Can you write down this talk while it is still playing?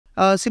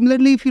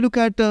Similarly, if you look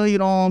at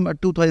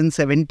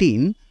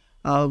 2017,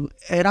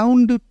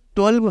 around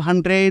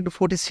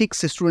 1,246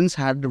 students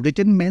had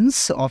written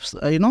mains of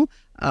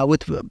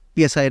with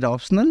PSIR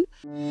optional.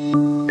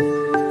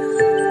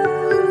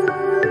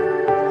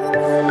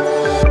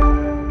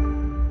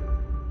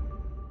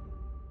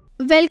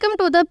 Welcome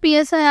to the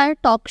PSIR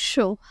talk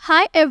show.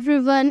 Hi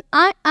everyone,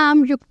 I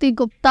am Yukti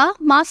Gupta,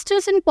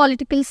 Masters in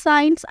Political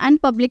Science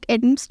and Public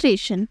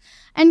Administration,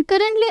 and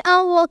currently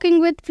I am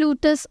working with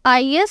Plutus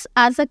IAS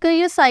as a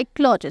career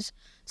psychologist.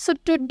 So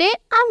today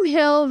I am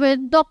here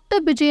with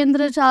Dr.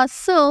 Bijendra Jha,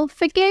 Sir,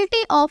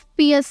 Faculty of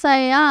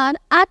PSIR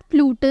at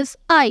Plutus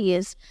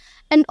IAS.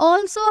 And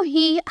also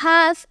he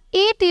has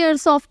 8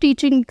 years of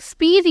teaching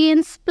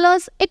experience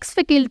plus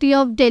ex-faculty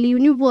of Delhi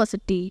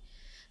University.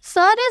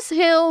 Sir is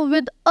here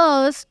with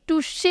us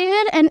to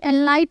share an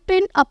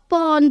enlightenment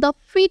upon the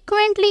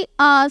frequently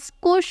asked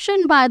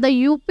question by the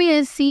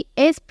UPSC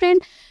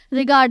aspirant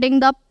regarding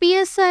the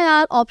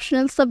PSIR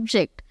optional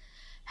subject.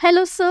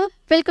 Hello sir,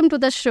 welcome to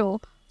the show.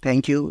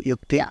 Thank you,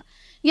 Yukti.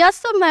 Yes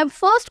sir, my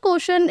first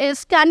question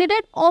is,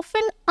 candidate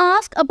often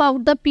ask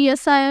about the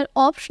PSIR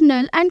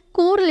optional and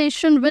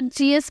correlation with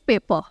GS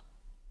paper.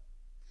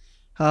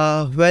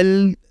 I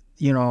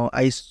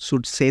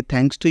should say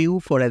thanks to you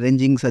for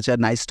arranging such a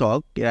nice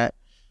talk,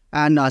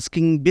 and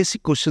asking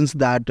basic questions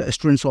that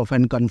students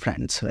often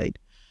confront, right?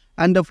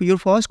 And your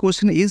first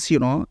question is,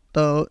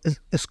 the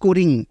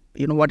scoring,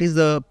 what is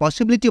the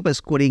possibility of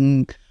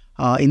scoring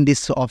in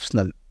this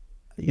optional?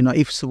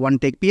 If one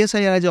take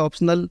PSIR as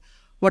optional,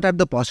 what are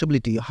the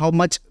possibility? How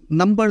much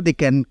number they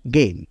can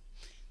gain?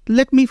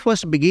 Let me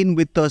first begin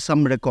with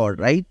some record,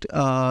 right?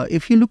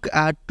 If you look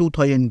at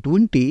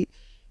 2020,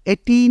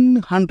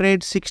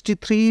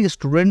 1,863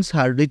 students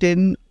have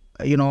written,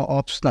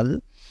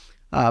 optional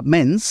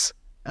mains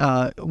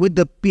with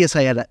the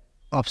PSIR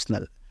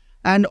optional.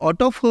 And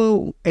out of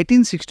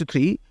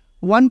 1863,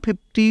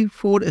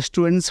 154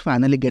 students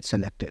finally get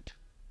selected,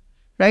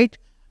 right?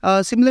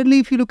 Similarly,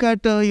 if you look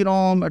at,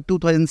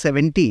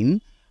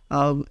 2017,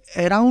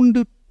 around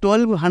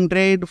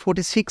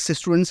 1,246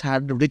 students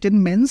had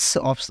written mains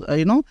of,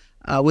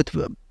 with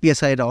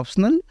PSIR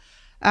optional,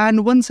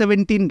 and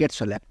 117 get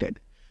selected.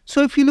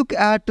 So if you look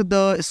at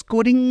the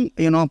scoring,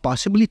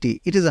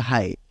 possibility, it is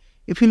high.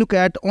 If you look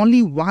at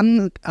only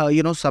one,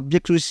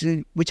 subject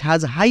which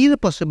has a higher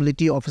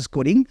possibility of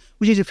scoring,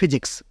 which is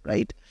physics,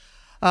 right?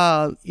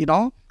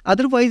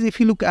 Otherwise,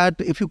 if you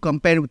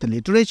compare with the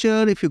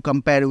literature, if you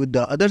compare with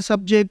the other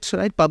subjects,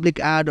 right, public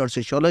ad or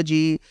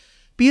sociology,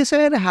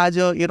 PSIR has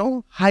a,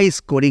 high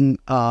scoring,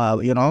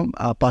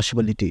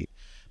 possibility.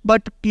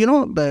 But,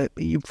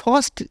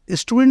 first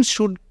students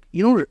should,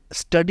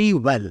 study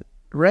well,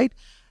 right?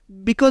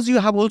 Because you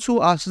have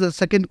also asked the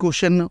second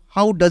question,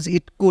 how does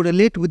it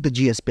correlate with the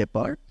GS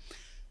paper?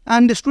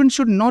 And the student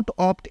should not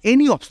opt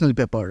any optional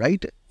paper,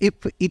 right? If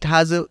it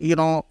has a,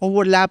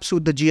 overlaps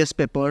with the GS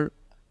paper,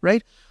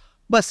 right?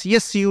 But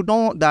yes, you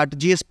know that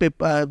GS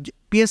paper,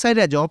 PSIR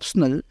as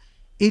optional,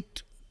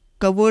 it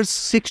covers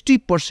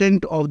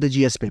 60% of the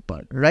GS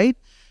paper, right?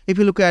 If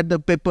you look at the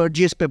paper,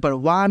 GS paper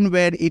 1,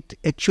 where it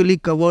actually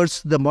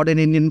covers the modern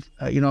Indian,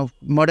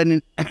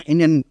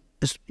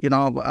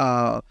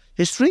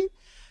 history.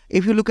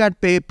 If you look at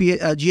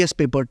GS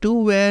paper 2,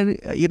 where,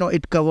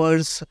 it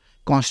covers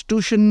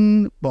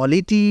constitution,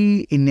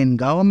 polity, Indian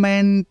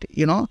government,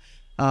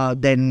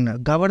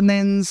 then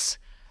governance.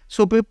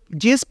 So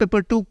GS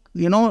paper 2,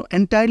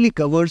 entirely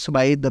covers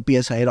by the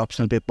PSIR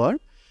optional paper.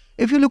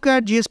 If you look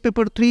at GS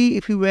paper 3,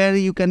 where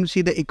you can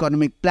see the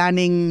economic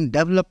planning,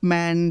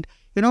 development,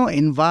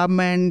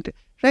 environment,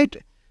 right,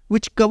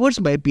 which covers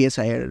by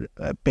PSIR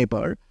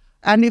paper.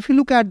 And if you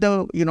look at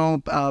the,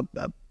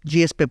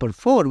 GS paper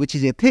 4, which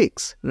is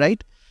ethics,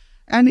 right?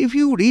 And if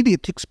you read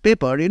ethics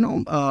paper,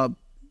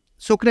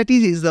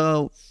 Socrates is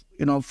the,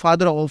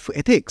 father of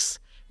ethics.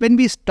 When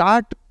we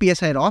start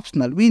PSIR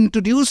optional, we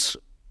introduce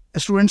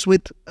students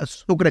with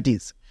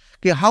Socrates,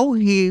 okay, how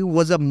he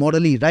was a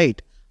morally right,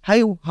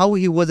 how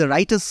he was a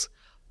righteous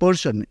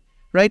person,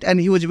 right? And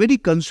he was very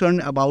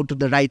concerned about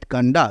the right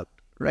conduct,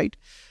 right?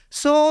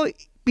 So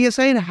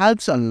PSIR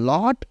helps a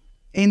lot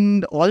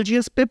in all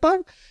GS paper.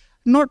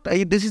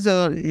 This is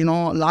a,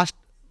 last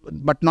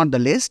but not the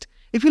least.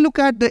 If you look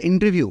at the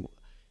interview,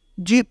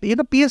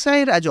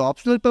 PSIR as an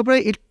optional paper,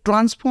 it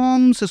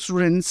transforms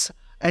students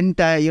and,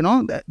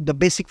 the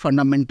basic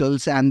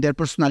fundamentals and their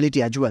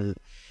personality as well.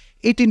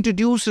 It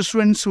introduces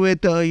students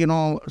with,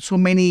 so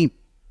many,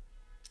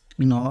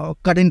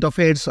 current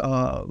affairs,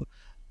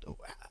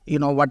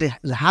 what is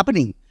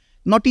happening,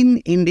 not in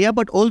India,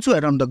 but also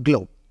around the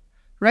globe,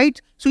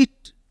 right? So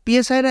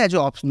PSIR as an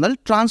optional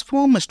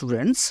transforms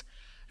students,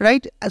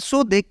 right?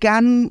 So they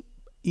can,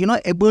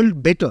 able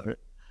better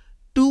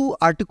to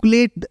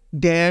articulate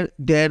their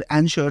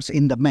answers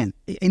in the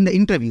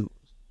interview,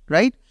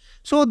 right?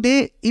 So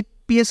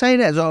PSIR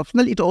as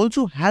optional, it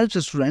also helps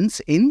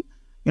students in,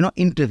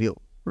 interview,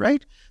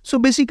 right? So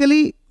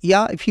basically,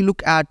 yeah, if you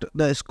look at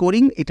the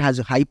scoring, it has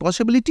a high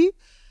possibility.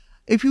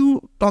 If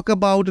you talk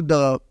about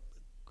the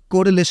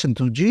correlation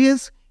to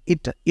GS,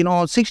 it,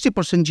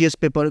 60% GS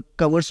paper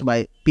covers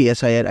by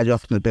PSIR as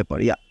optional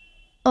paper. Yeah.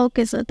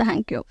 Okay, sir.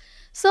 Thank you.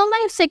 So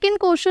my second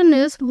question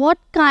is, what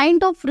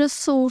kind of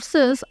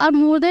resources are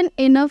more than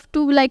enough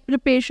to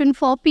preparation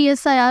for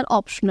PSIR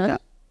optional?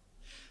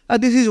 Yeah.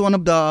 This is one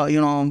of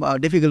the,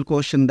 difficult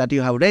question that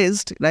you have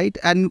raised, right?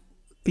 And,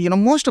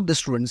 most of the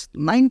students,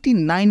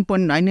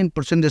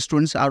 99.99% of the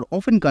students are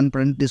often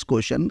confront this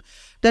question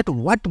that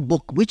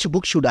which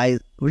book should I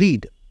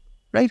read,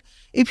 right?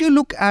 If you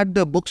look at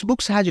the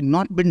books has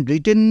not been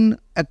written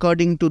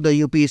according to the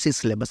UPSC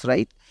syllabus,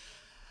 right?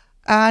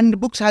 And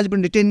books has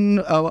been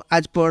written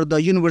as per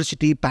the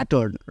university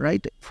pattern,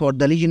 right? For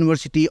Delhi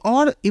University,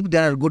 or if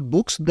there are good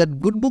books, that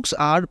good books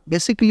are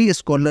basically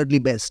scholarly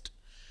based,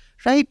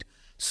 right?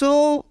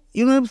 So,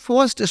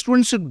 first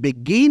students should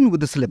begin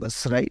with the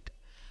syllabus, right?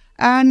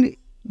 And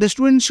the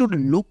students should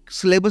look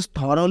syllabus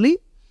thoroughly,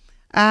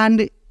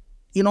 and,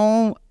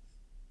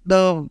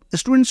 the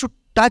students should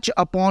touch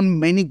upon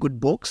many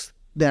good books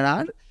there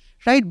are,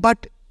 right?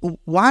 But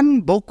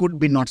one book would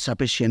be not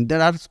sufficient. There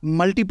are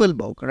multiple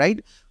books,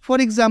 right? For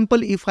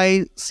example, if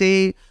I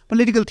say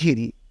political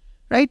theory,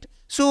 right?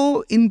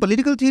 So in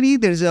political theory,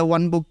 there is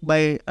one book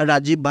by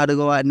Rajiv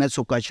Bhargava and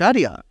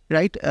Sukacharya,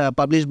 right?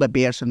 Published by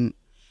Pearson.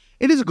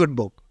 It is a good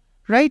book,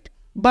 right?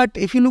 But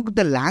if you look at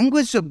the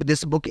language of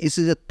this book, it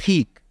is a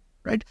thick,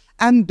 right?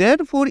 And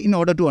therefore, in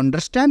order to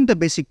understand the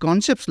basic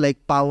concepts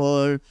like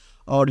power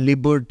or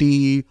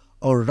liberty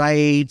or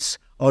rights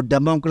or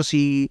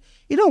democracy,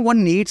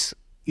 one needs,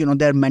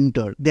 their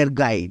mentor, their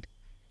guide,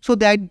 so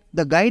that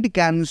the guide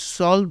can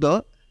solve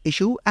the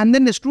issue, and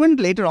then the student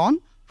later on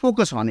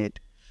focus on it.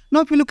 Now,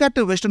 if you look at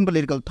the Western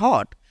political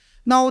thought,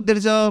 now there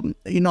is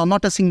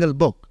not a single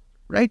book,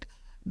 right?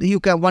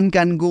 One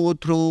can go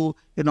through,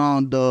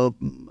 the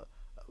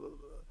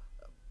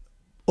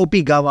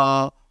O.P.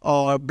 Gava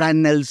or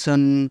Brian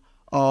Nelson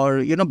or,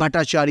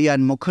 Bhattacharya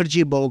and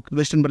Mukherjee book,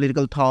 Western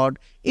political thought.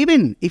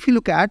 Even if you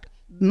look at,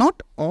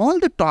 not all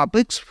the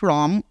topics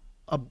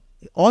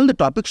all the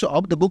topics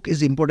of the book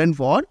is important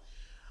for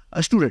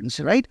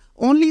students, right?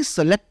 Only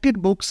selected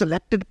books,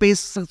 selected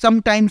pages,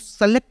 sometimes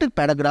selected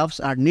paragraphs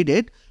are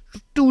needed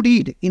to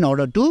read in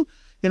order to,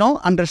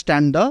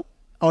 understand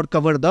or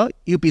cover the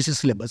UPSC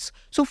syllabus.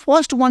 So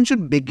first one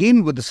should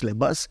begin with the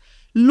syllabus,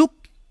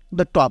 look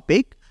the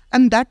topic,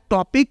 and that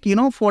topic,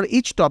 for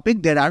each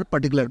topic there are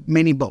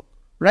many books,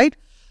 right?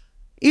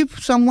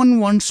 If someone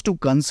wants to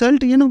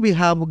consult, we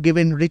have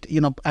given,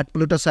 at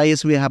Plutus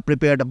IAS, we have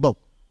prepared a book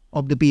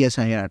of the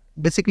PSIR.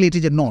 Basically, it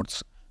is a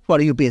notes for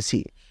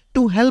UPSC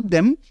to help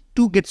them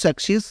to get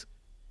success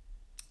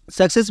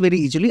very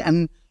easily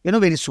and,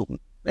 very soon,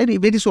 right? A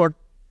very short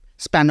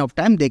span of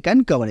time, they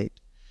can cover it,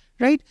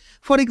 right?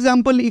 For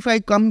example, if I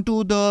come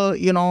to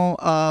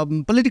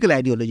the, political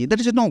ideology, that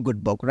is no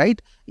good book,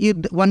 right?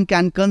 One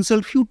can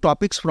consult few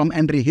topics from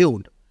Andrew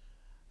Hude,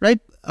 right?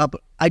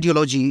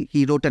 Ideology,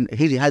 he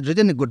has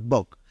written a good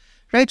book,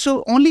 right?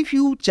 So only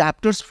few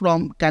chapters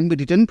can be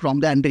written from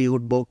the Andrew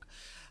Hude book.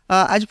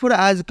 As far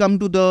as come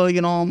to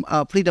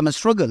the, freedom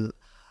struggle,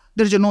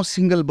 there is no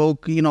single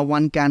book,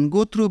 one can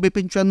go through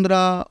Bipin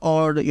Chandra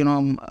or,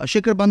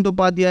 Shikhar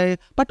Bandyopadhyay,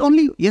 but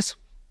only, yes,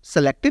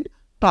 selected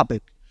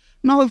topic.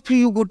 Now, if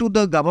you go to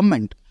the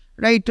government,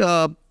 right,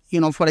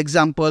 for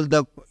example,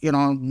 the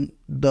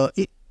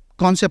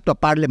concept of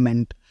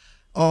parliament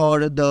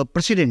or the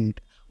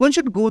president, one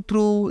should go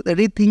through the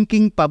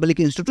Rethinking Public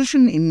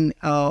Institution in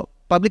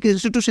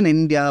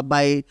India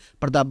by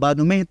Pratap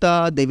Bhanu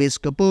Mehta, Devesh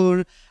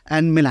Kapoor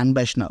and Milan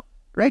Vaishnav,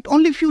 right?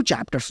 Only few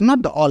chapters,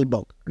 not the all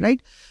book,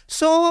 right?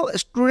 So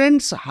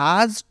students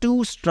has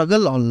to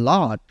struggle a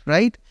lot,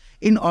 right,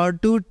 in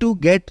order to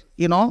get,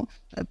 to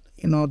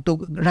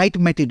write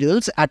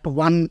materials at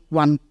one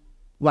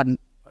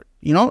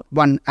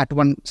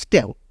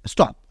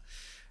stop,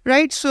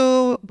 right?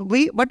 So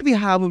what we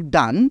have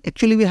done,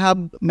 actually we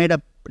have made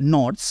up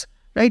notes,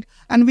 right?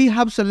 And we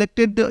have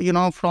selected,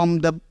 from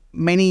the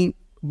many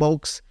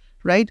books,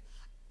 right,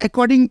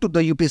 according to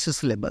the UPSC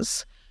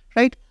syllabus,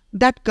 right,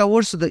 that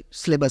covers the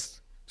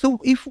syllabus. So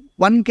if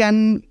one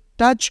can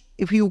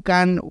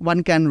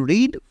one can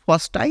read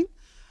first time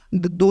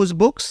those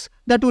books,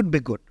 that would be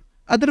good.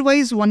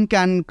 Otherwise, one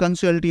can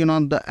consult,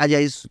 as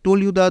I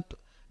told you, that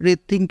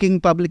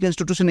Rethinking Public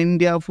Institution in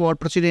India for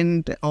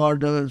President or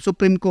the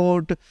Supreme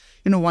Court,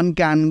 one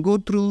can go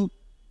through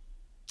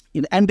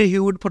Andrew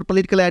Hude for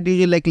political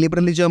ideology like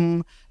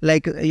liberalism,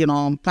 like,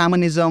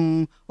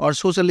 feminism or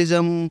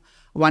socialism.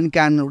 One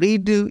can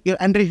read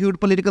Andrew Hude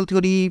political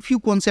theory,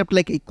 few concepts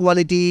like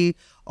equality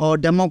or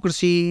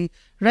democracy,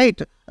 right?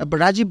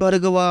 Rajiv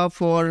Bhargava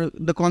for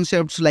the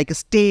concepts like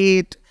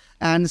state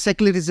and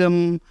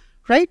secularism,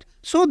 right?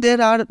 So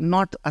there are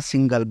not a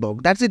single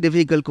book. That's a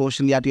difficult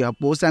question that you have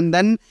posed, and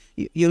then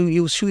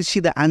you should see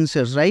the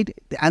answers, right?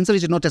 The answer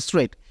is not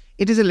straight.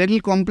 It is a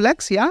little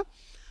complex, yeah.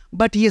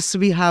 But yes,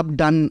 we have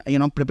done,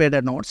 prepared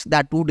a notes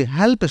that would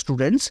help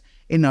students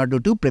in order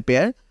to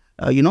prepare,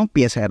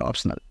 PSIR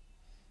optional.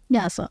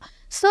 Yeah, sir.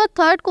 So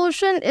third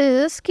question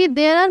is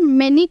there are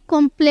many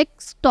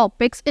complex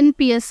topics in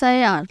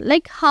PSIR.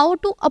 Like how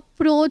to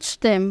approach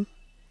them?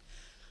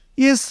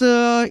 Yes,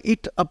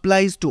 it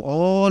applies to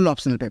all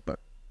optional paper.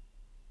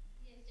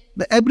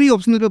 Every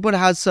optional paper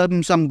has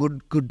some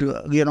good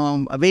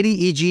very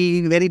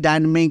easy, very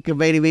dynamic,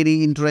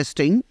 very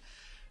interesting,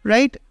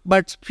 right?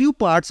 But few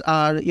parts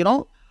are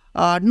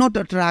not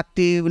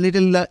attractive.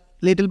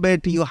 Little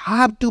bit you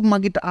have to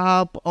mug it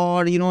up,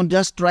 or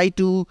just try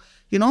to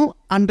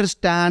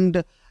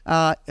understand.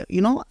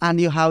 And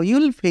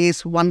you'll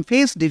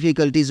face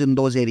difficulties in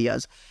those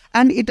areas,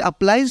 and it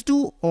applies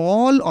to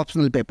all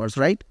optional papers,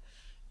 right?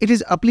 It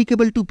is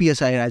applicable to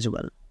PSIR as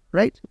well,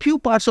 right? Few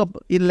parts of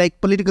like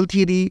political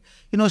theory,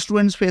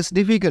 students face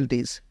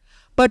difficulties.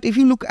 But if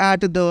you look at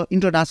the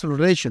international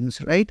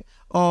relations, right,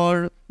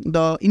 or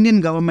the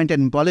Indian government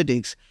and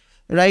politics,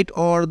 right,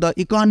 or the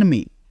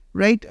economy,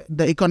 right,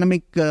 the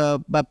economic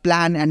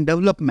plan and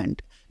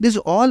development, these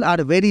all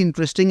are very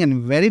interesting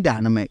and very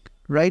dynamic,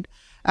 right?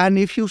 And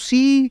if you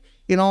see,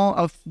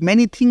 of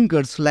many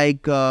thinkers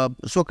like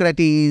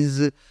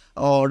Socrates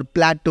or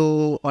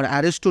Plato or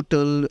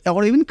Aristotle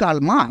or even Karl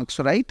Marx,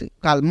 right?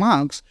 Karl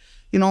Marx,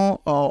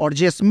 or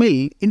J.S.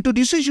 Mill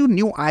introduces you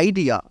new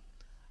idea.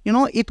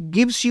 It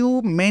gives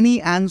you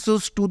many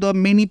answers to the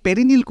many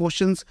perennial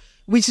questions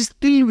which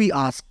still we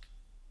ask,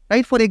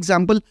 right? For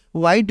example,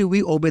 why do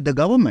we obey the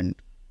government,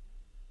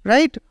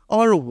 right?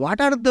 Or what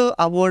are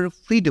our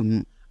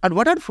freedom, and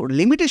what are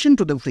limitation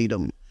to the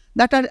freedom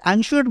that are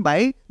answered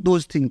by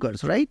those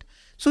thinkers, right?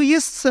 So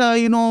yes,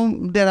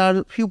 there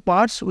are few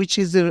parts which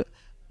is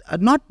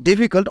not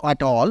difficult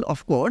at all.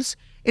 Of course,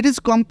 it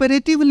is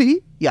comparatively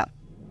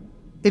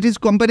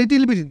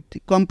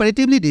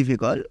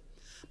difficult,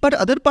 but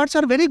other parts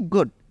are very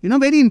good,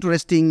 very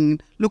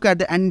interesting. Look at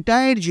the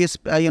entire GS,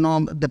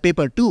 the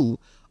paper 2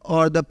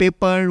 or the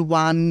paper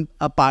 1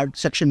 part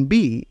section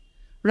B,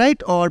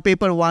 right? Or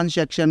paper 1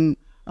 section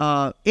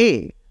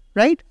A,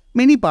 right?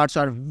 Many parts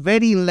are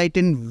very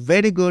enlightened,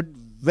 very good,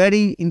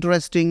 very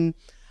interesting,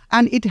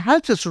 and it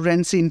helps the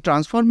students in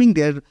transforming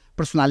their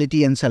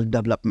personality and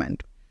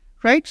self-development,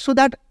 right? So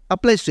that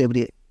applies to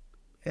every,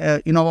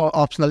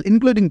 optional,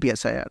 including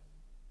PSIR.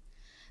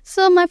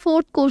 So my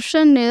fourth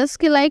question is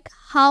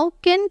how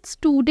can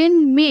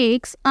student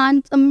make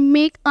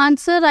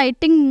answer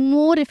writing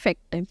more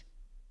effective?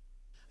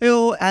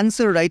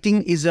 Answer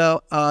writing is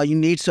you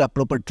need a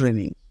proper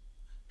training,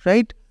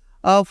 right?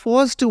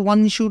 First,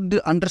 one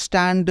should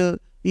understand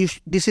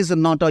this is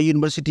not a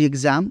university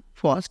exam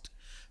first.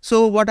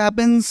 So what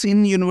happens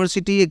in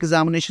university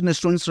examination,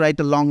 students write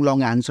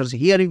long answers.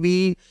 Here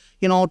we,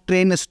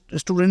 train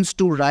students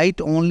to write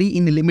only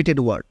in limited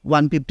word,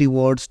 150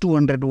 words,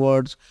 200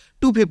 words,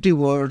 250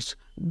 words.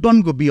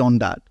 Don't go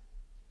beyond that,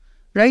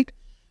 right?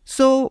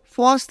 So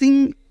first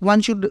thing,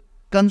 one should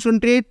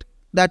concentrate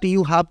that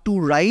you have to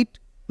write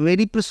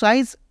very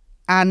precise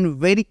and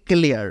very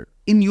clear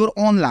in your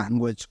own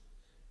language,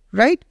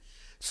 right?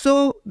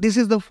 So this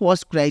is the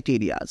first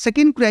criteria.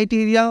 Second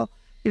criteria,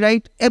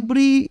 right?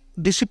 Every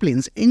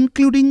disciplines,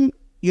 including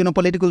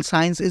political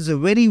science, is a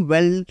very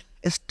well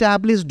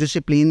established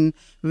discipline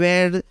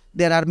where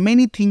there are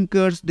many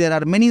thinkers, there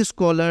are many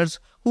scholars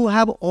who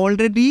have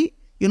already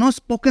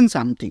spoken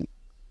something,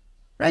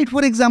 right?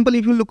 For example,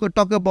 if you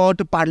talk about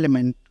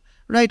parliament,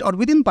 right, or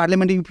within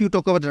parliament, if you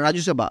talk about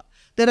Rajya Sabha,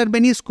 there are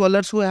many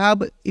scholars who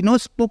have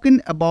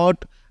spoken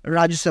about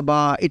Rajya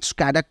Sabha, its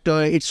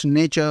character, its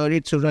nature,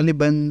 its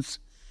relevance,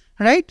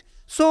 right?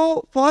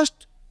 So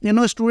first,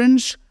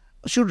 students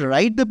should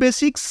write the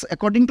basics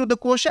according to the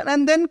question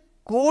and then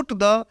go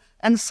to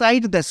and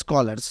cite the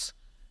scholars,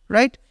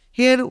 right?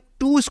 Here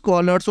 2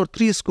 scholars or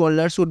 3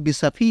 scholars would be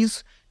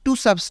suffice to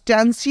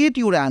substantiate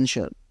your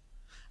answer,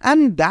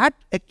 and that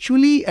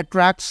actually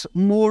attracts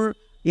more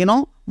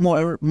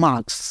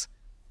marks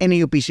in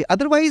UPSC.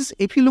 Otherwise,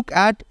 if you look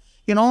at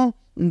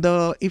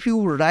if you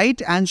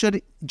write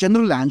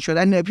general answer,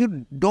 and if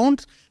you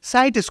don't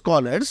cite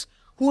scholars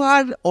who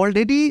are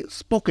already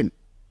spoken,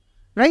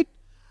 right,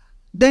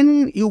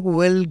 then you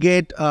will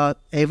get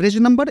average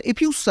number.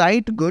 If you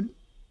cite good,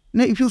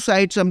 if you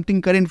cite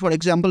something current, for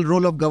example,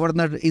 role of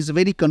governor is a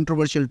very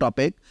controversial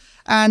topic,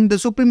 and the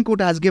Supreme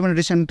Court has given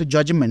recent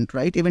judgment,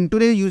 right? Even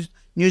today,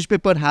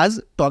 newspaper has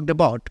talked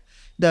about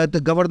that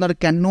the governor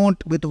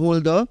cannot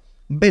withhold the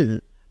bill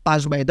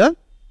passed by the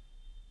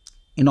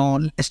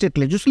state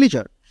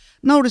legislature.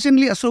 Now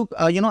recently,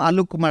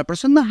 Alok Kumar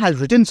Prasanna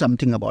has written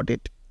something about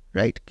it,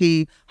 right?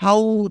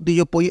 How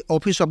the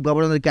office of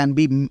governor can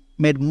be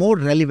made more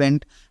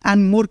relevant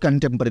and more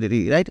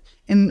contemporary, right?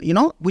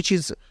 Which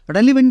is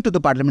relevant to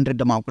the parliamentary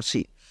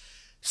democracy.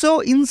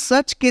 So in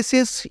such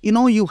cases,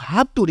 you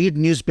have to read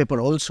newspaper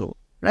also,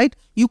 right?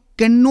 You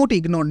cannot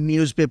ignore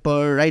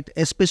newspaper, right?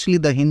 Especially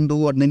the Hindu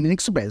or the Indian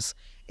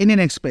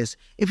Express.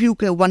 If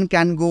one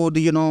can go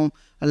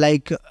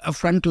like a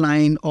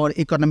Frontline or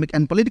Economic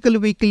and Political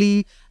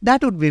Weekly,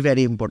 that would be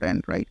very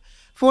important, right?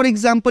 For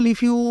example,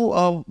 if you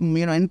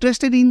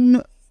interested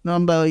in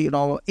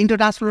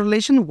international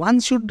relation, one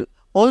should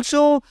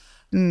also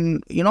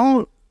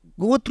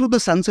go through the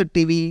Sunset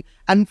TV,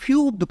 and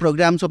few of the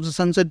programs of the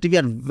Sunset TV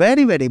are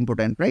very, very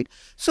important, right?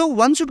 So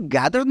one should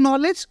gather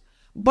knowledge,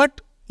 but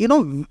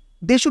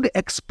they should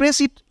express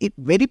it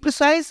very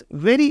precise,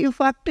 very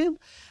effective.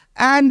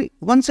 And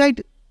one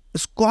side,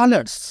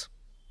 scholars,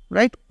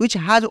 right, which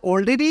has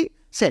already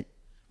said,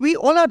 we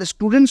all are the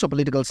students of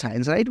political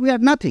science, right? We are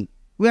nothing.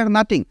 We are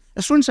nothing.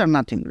 The students are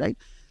nothing, right?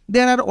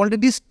 There are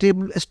already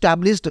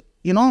established,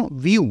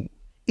 view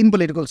in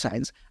political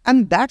science,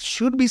 and that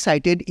should be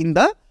cited in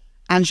the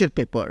answer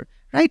paper,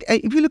 right?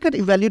 If you look at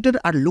evaluator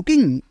are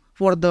looking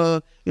for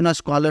the,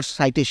 scholar's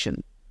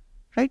citation,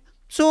 right?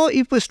 So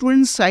if a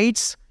student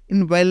cites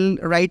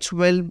writes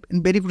well,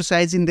 and very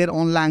precise in their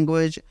own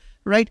language,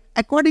 right,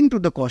 according to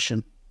the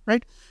question,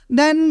 right,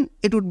 then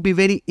it would be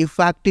very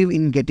effective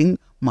in getting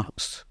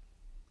marks.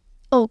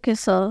 Okay,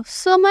 sir.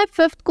 So my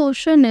fifth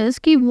question is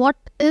what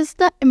is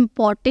the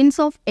importance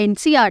of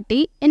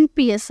NCERT in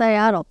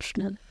PSIR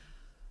optional?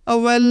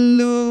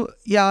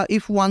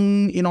 If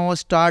one,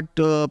 start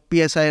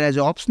PSIR as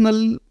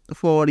optional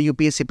for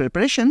UPSC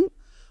preparation,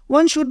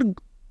 one should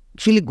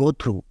actually go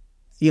through,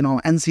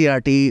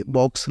 NCERT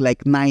books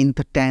like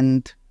 9th,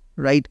 10th,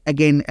 right,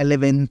 again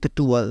 11th,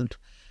 12th,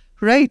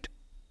 right.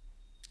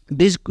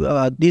 These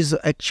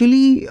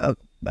actually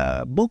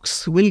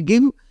books will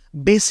give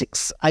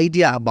basics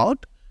idea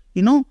about,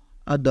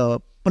 the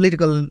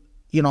political,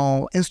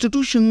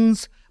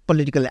 institutions,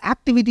 political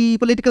activity.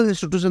 Political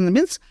institutions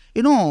means,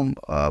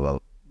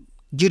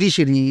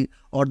 judiciary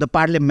or the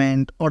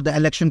parliament or the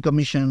election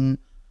commission,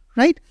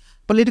 right?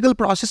 Political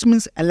process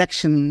means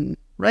election,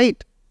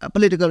 right? A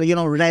political,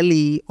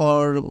 rally,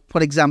 or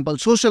for example,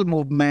 social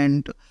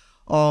movement,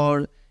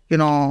 or,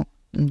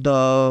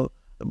 the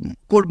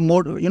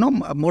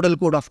model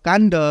code of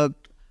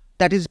conduct,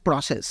 that is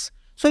process.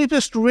 So if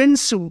the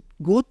students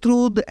go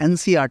through the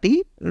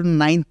NCERT,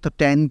 9th,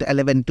 10th,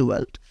 11th,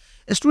 12th,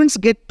 students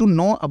get to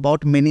know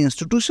about many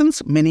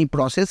institutions, many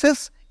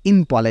processes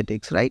in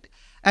politics, right?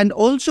 And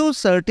also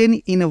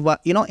certain,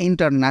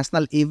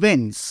 international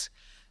events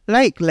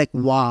like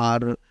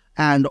war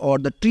and or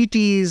the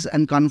treaties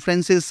and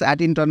conferences at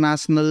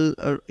international,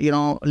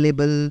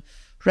 level,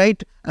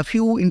 right? A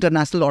few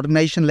international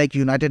organizations like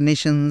United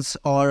Nations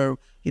or,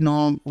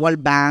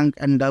 World Bank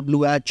and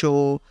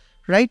WHO,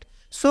 right?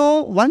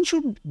 So one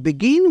should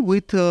begin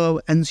with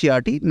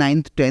NCERT,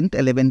 9th, 10th,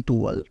 11th,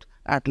 12th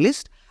at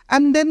least,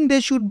 and then they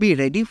should be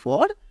ready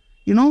for,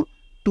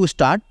 to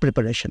start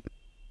preparation.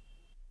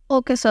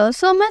 Okay, sir.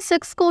 So my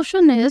sixth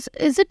question is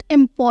it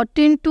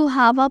important to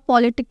have a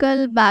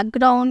political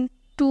background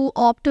to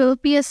opt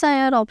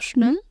PSIR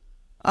optional?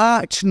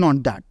 It's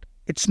not that.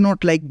 It's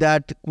not like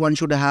that. One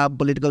should have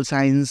political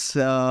science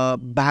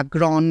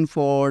background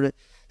for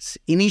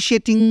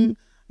initiating,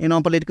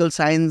 political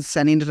science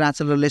and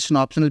international relation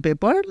optional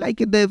paper. Like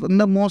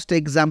the most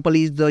example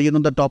is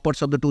the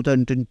toppers of the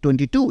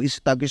 2022 is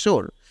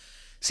Kishore.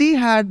 She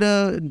had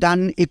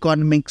done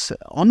economics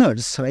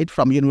honors, right,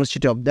 from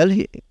University of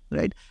Delhi,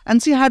 right,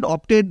 and she had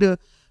opted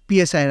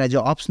PSIR as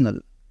optional,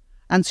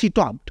 and she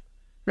topped,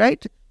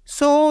 right.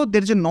 So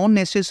there is no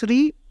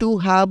necessary to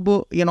have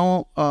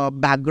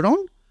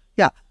background.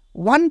 Yeah,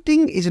 one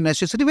thing is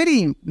necessary,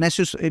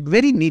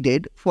 very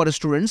needed for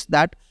students,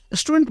 that a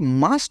student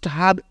must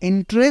have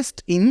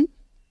interest in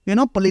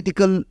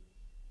political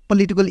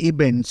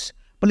events,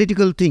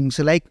 political things,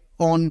 like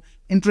on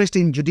interest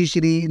in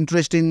judiciary,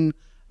 interest in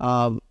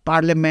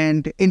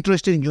parliament,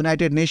 interest in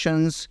United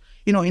Nations,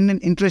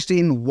 interest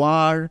in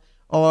war,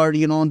 or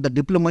the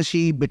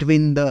diplomacy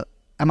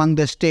among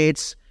the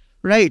states,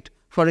 right?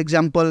 For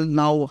example,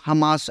 now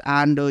Hamas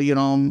and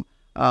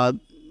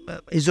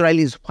Israel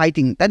is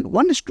fighting. Then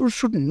one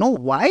should know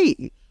why,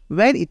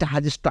 where it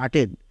has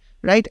started,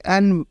 right,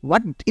 and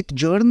what its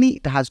journey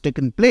it has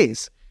taken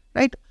place,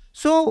 right?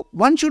 So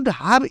one should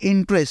have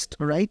interest,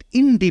 right,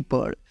 in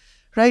deeper,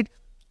 right,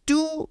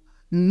 to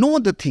know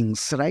the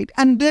things, right,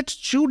 and that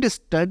should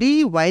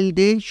study while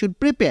they should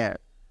prepare,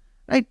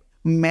 right?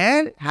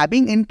 Mere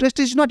having interest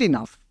is not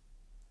enough.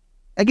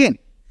 Again,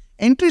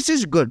 interest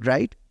is good,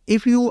 right?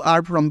 If you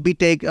are from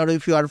BTech or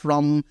if you are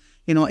from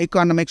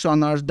economics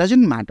honors,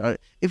 doesn't matter.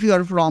 If you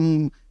are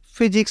from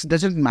physics,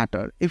 doesn't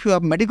matter. If you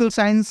have medical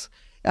science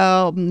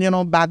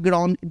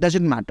background, it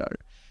doesn't matter.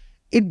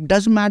 It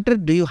does matter,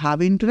 do you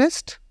have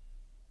interest,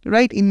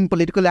 right, in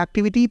political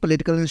activity,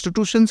 political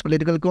institutions,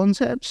 political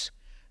concepts,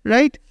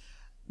 right?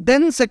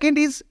 Then second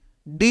is,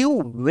 do you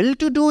will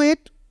to do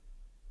it,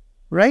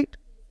 right?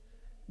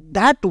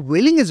 That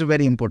willing is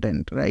very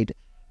important, right?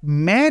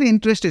 Mere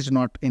interest is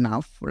not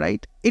enough,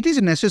 right? It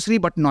is necessary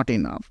but not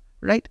enough,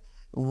 right?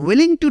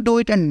 Willing to do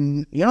it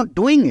and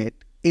doing it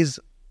is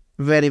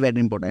very, very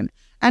important.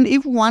 And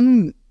if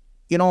one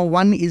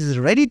is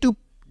ready to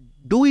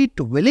do it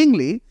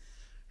willingly,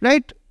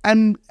 right,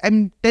 and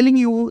I'm telling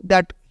you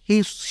that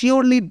he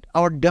surely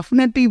or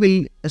definitely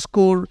will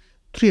score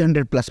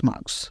 300 plus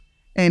marks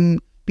in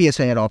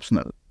PSIR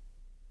optional.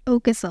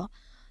 Okay, sir.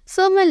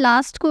 So my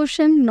last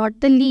question,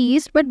 not the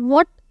least, but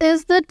what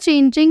is the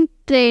changing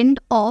trend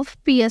of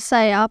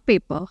PSIR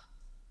paper?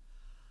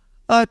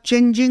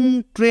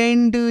 Changing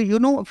trend,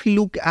 if you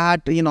look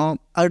at,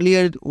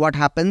 earlier what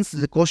happens,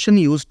 the question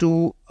used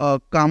to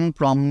come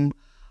from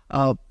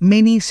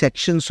many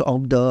sections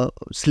of the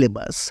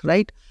syllabus,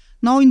 right?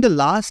 Now, in the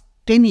last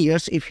 10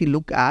 years, if you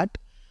look at,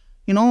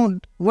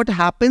 what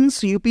happens,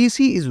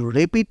 UPSC is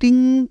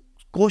repeating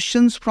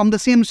questions from the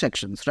same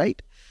sections,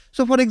 right?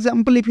 So, for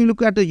example, if you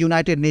look at the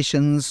United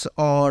Nations,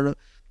 or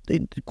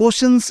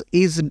questions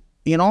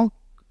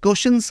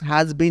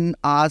has been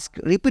asked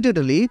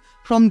repeatedly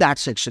from that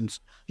sections.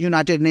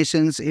 United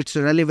Nations, its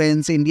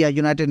relevance, India,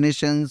 United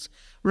Nations,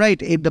 right?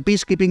 The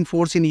peacekeeping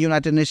force in the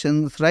United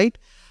Nations, right?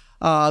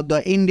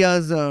 The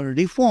India's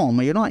reform,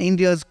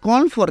 India's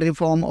call for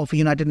reform of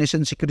United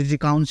Nations Security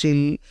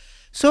Council.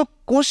 So,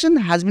 question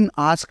has been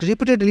asked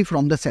repeatedly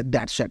from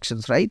that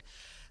sections, right?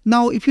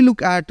 Now, if you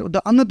look at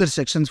the another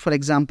sections, for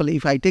example,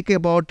 if I take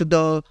about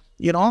the,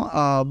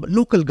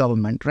 local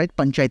government, right?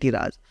 Panchayati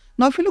Raj.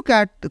 Now, if you look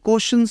at the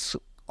questions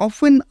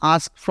often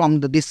asked from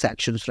these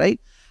sections, right?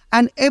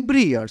 And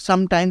every year,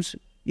 sometimes,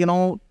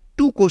 2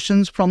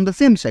 questions from the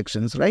same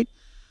sections, right?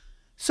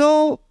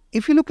 So,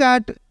 if you look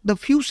at the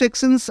few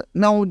sections,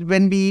 now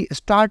when we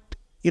start,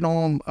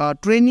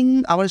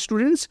 training our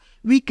students,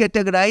 we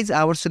categorize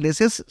our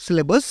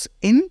syllabus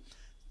in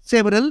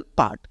several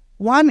parts.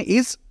 One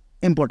is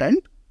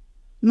important.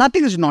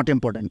 Nothing is not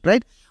important,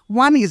 right?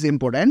 One is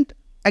important.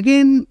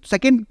 Again,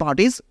 second part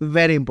is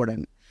very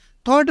important.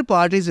 Third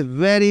part is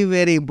very,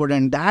 very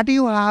important, that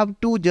you have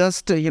to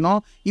just,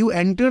 you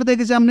enter the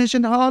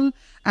examination hall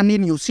and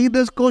then you see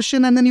this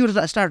question and then you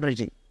start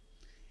writing.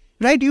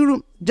 Right?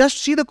 You just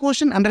see the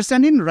question,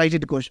 understand it, write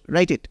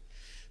it.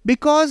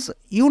 Because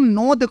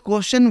the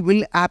question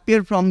will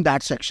appear from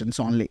that sections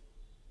only.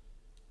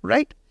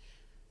 Right?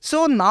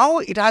 So now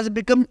it has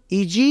become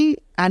easy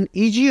and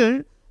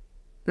easier,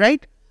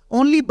 right?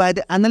 Only by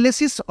the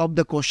analysis of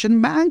the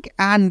question bank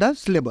and the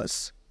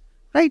syllabus.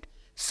 Right?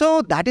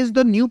 So that is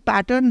the new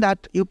pattern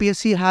that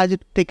UPSC has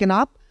taken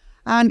up,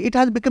 and it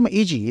has become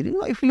easy.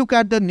 If you look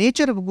at the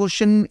nature of a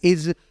question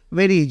is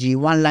very easy.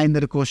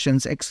 One-liner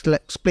questions,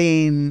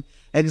 explain,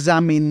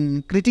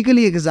 examine,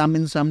 critically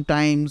examine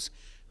sometimes,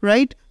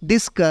 right?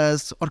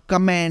 Discuss or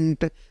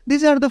comment.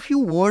 These are the few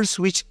words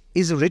which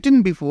is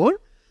written before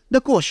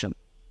the question,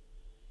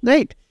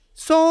 right?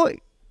 So,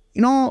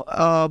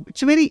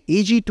 it's very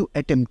easy to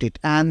attempt it,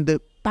 and the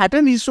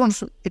pattern is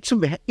also,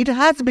 it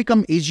has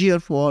become easier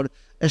for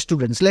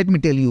students, let me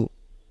tell you,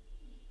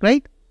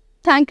 right?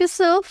 Thank you,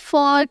 sir,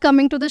 for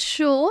coming to the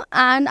show,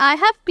 and I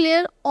have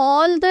cleared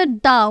all the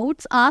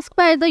doubts asked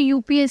by the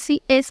UPSC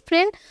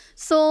aspirant.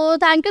 So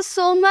thank you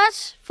so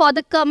much for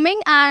the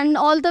coming, and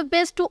all the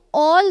best to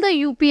all the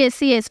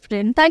UPSC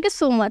aspirant. Thank you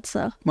so much,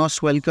 sir.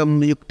 Most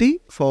welcome,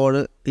 Yukti,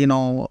 for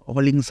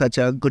holding such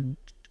a good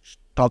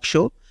talk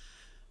show.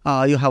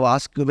 You have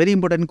asked a very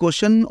important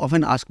question,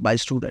 often asked by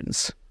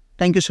students.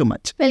 Thank you so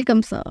much.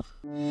 Welcome, sir.